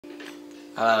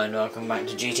Hello and welcome back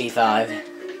to GT5.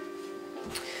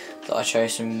 Thought I'd show you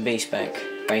some B-Spec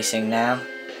Racing now.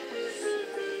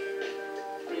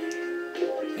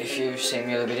 If you've seen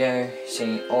the other video, you've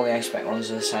seen all the A-Spec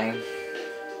ones are the same.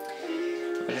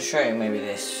 I'm going to show you maybe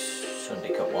this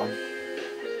Sunday Cup one.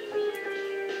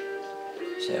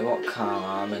 So what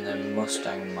car I'm in the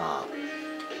Mustang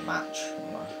match.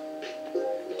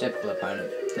 Typical opponent.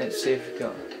 Let's see if we've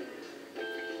got...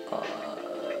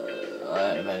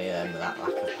 I don't know any of them with that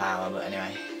lack of power, but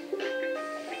anyway.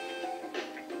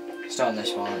 Starting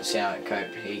this one, let's see how he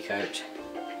coped.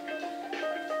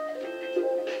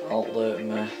 Although I'm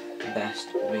the best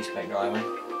B-Spec driver.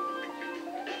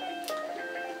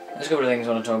 There's a couple of things I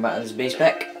want to talk about in this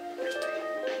B-Spec.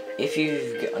 If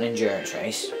you've got an endurance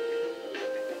race,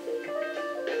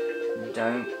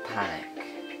 don't panic.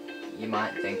 You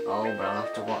might think, oh, but I'll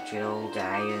have to watch it all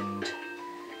day and,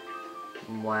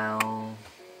 well,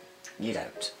 you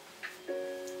don't.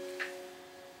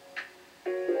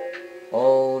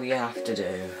 All you have to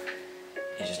do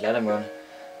is just let them run.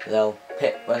 They'll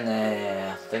pit when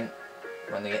they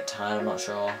get tired, I'm not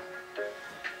sure.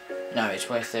 No, it's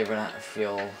if they run out of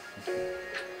fuel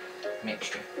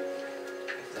mixture.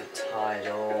 If they're tired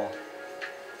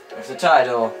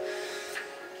or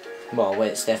well,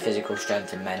 it's their physical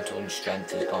strength and mental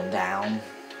strength has gone down.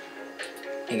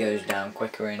 It goes down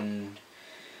quicker in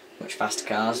much faster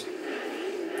cars.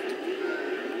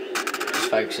 Just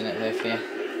focusing it there for you.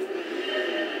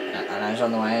 And I was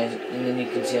on the way, and then you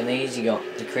can see on these you got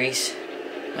decrease,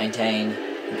 maintain,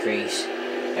 increase,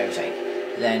 overtake.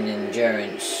 Then in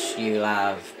endurance you'll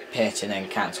have pit and then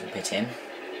cancel pit in.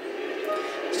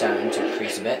 Starting to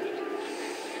increase a bit.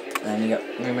 Then you got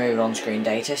remove on-screen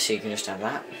data, so you can just have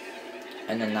that.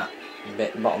 And then that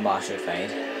bottom bar should fade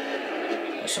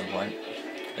at some point.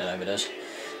 Don't know if it does.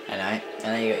 Anyway, and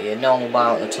then you got your normal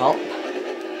bar at the top.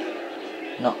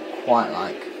 Not quite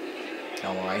like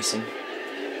normal racing.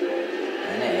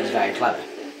 And it is very clever.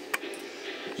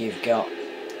 You've got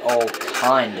all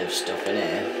kind of stuff in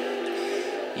here.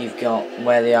 You've got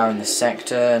where they are in the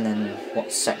sector and then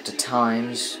what sector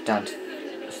times down to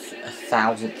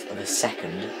 1,000th of a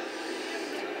second.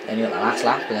 Then you got the last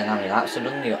lap and then how many laps they've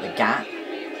done. You got the gap.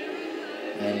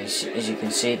 And as you can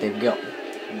see, they've got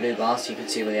blue bars so you can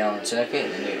see where they are on the circuit.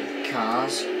 And then you got the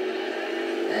cars.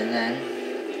 And then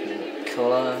the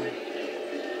colour. And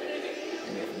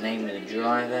you got the name of the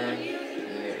driver. And you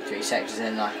got 3 sectors.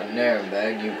 Then like on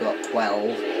Nuremberg you've got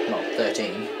 12, not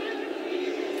 13.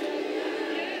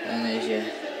 And there's your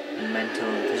mental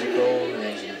and physical. And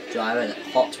there's your driver. And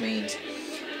hot means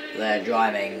they're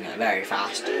driving very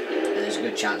fast. And there's a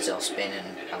good chance they'll spin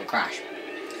and have a crash.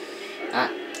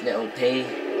 That little P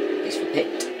is for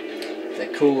pit. If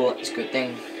they're cool, it's a good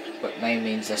thing, but main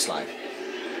means they're slow.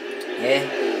 Here,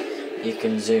 you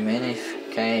can zoom in in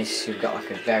case you've got like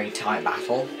a very tight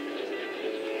battle.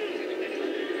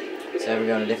 So if we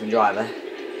go on a different driver,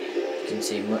 you can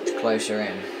see much closer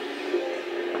in.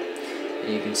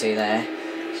 And you can see there,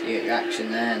 so you get your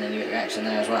action there, and then you get your action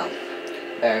there as well.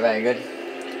 Very, very good.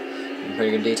 And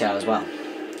pretty good detail as well.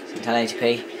 So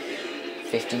 1080p.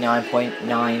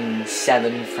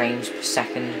 59.97 frames per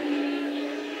second.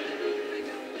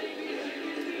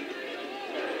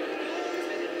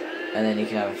 And then you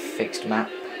can have a fixed map.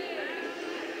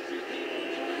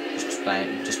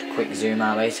 Just a quick zoom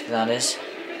out basically, that is.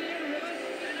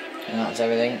 And that's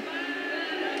everything.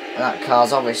 And that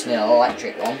car's obviously an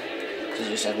electric one, because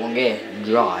it just has one gear,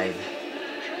 drive.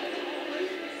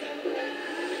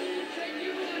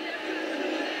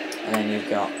 And then you've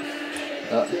got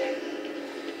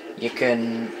you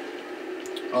can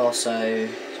also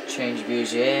change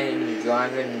views here in the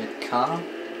driver in the car.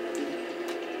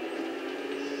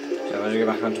 So as I go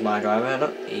back onto my driver,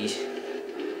 look,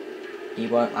 he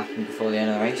won't happen before the end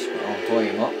of the race, but I'll pull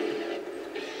him up.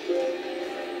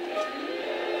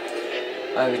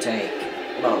 Overtake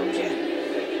modes, yeah.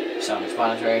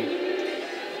 Self-explanatory.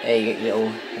 There you get your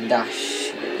little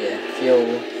dash, you get your fuel,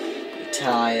 your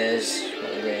tyres,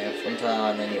 what the rear and front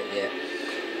are, and then you get your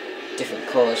different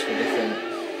colours for different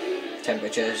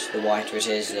temperatures. The whiter it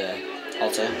is, the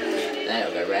hotter. Then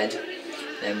it'll go red.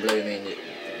 Then blue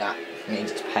means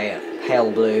it's pale.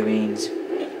 Pale blue means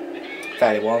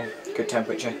fairly warm, good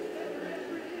temperature.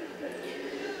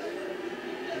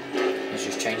 It's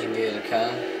just changing view of the car.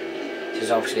 This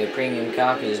is obviously a premium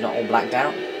car because it's not all blacked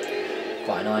out.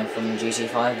 Quite annoying from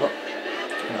GT5, but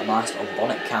got a nice little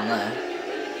bonnet cam there.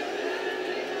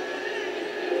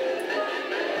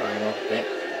 Going up a bit.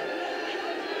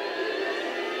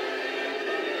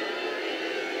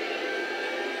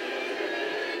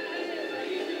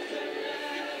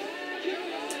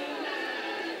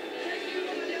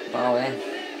 Well, yeah,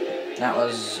 that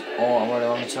was all I really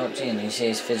want to talk to you. And you see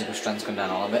his physical strength's gone down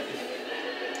a little bit.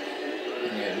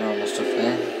 And you get normal stuff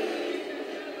there.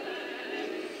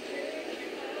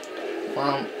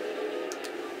 Well,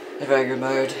 a very good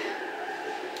mode.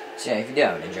 So yeah, if you do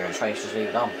have an endurance race, just leave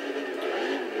it on.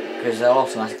 Because they'll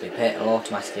automatically pit, they'll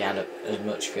automatically add up as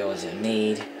much fuel as they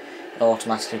need. They'll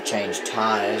automatically change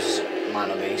tyres, might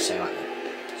not be so like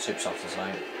super soft or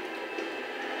something.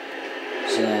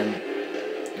 So then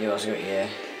you also got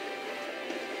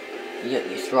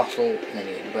your throttle, and then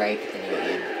you got your brake, then you got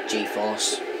your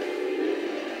G-force.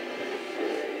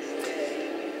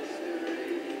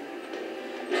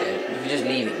 So if you just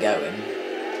leave it going,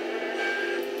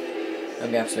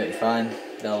 it'll be absolutely fine.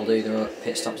 They'll do the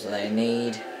pit stops that they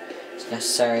need, it's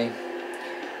necessary.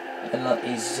 And look,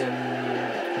 he's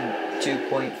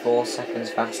 2.4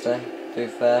 seconds faster through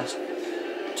first,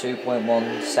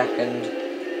 2.1 second,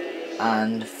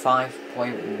 and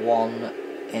 5.1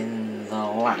 in the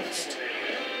last.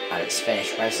 And it's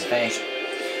finished. Race is finished.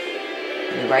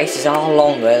 The races are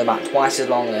longer, they're about twice as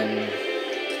long than,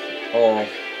 or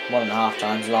 1.5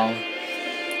 times long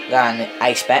than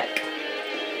A-Spec.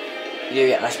 You do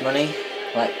get less money,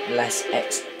 like less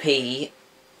XP.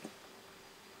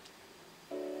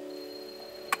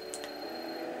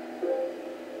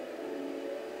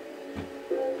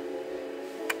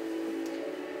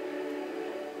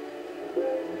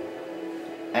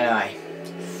 Anyway,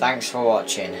 thanks for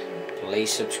watching.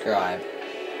 Please subscribe.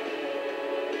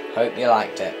 Hope you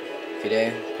liked it. If you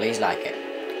do, please like it.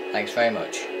 Thanks very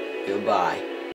much. Goodbye.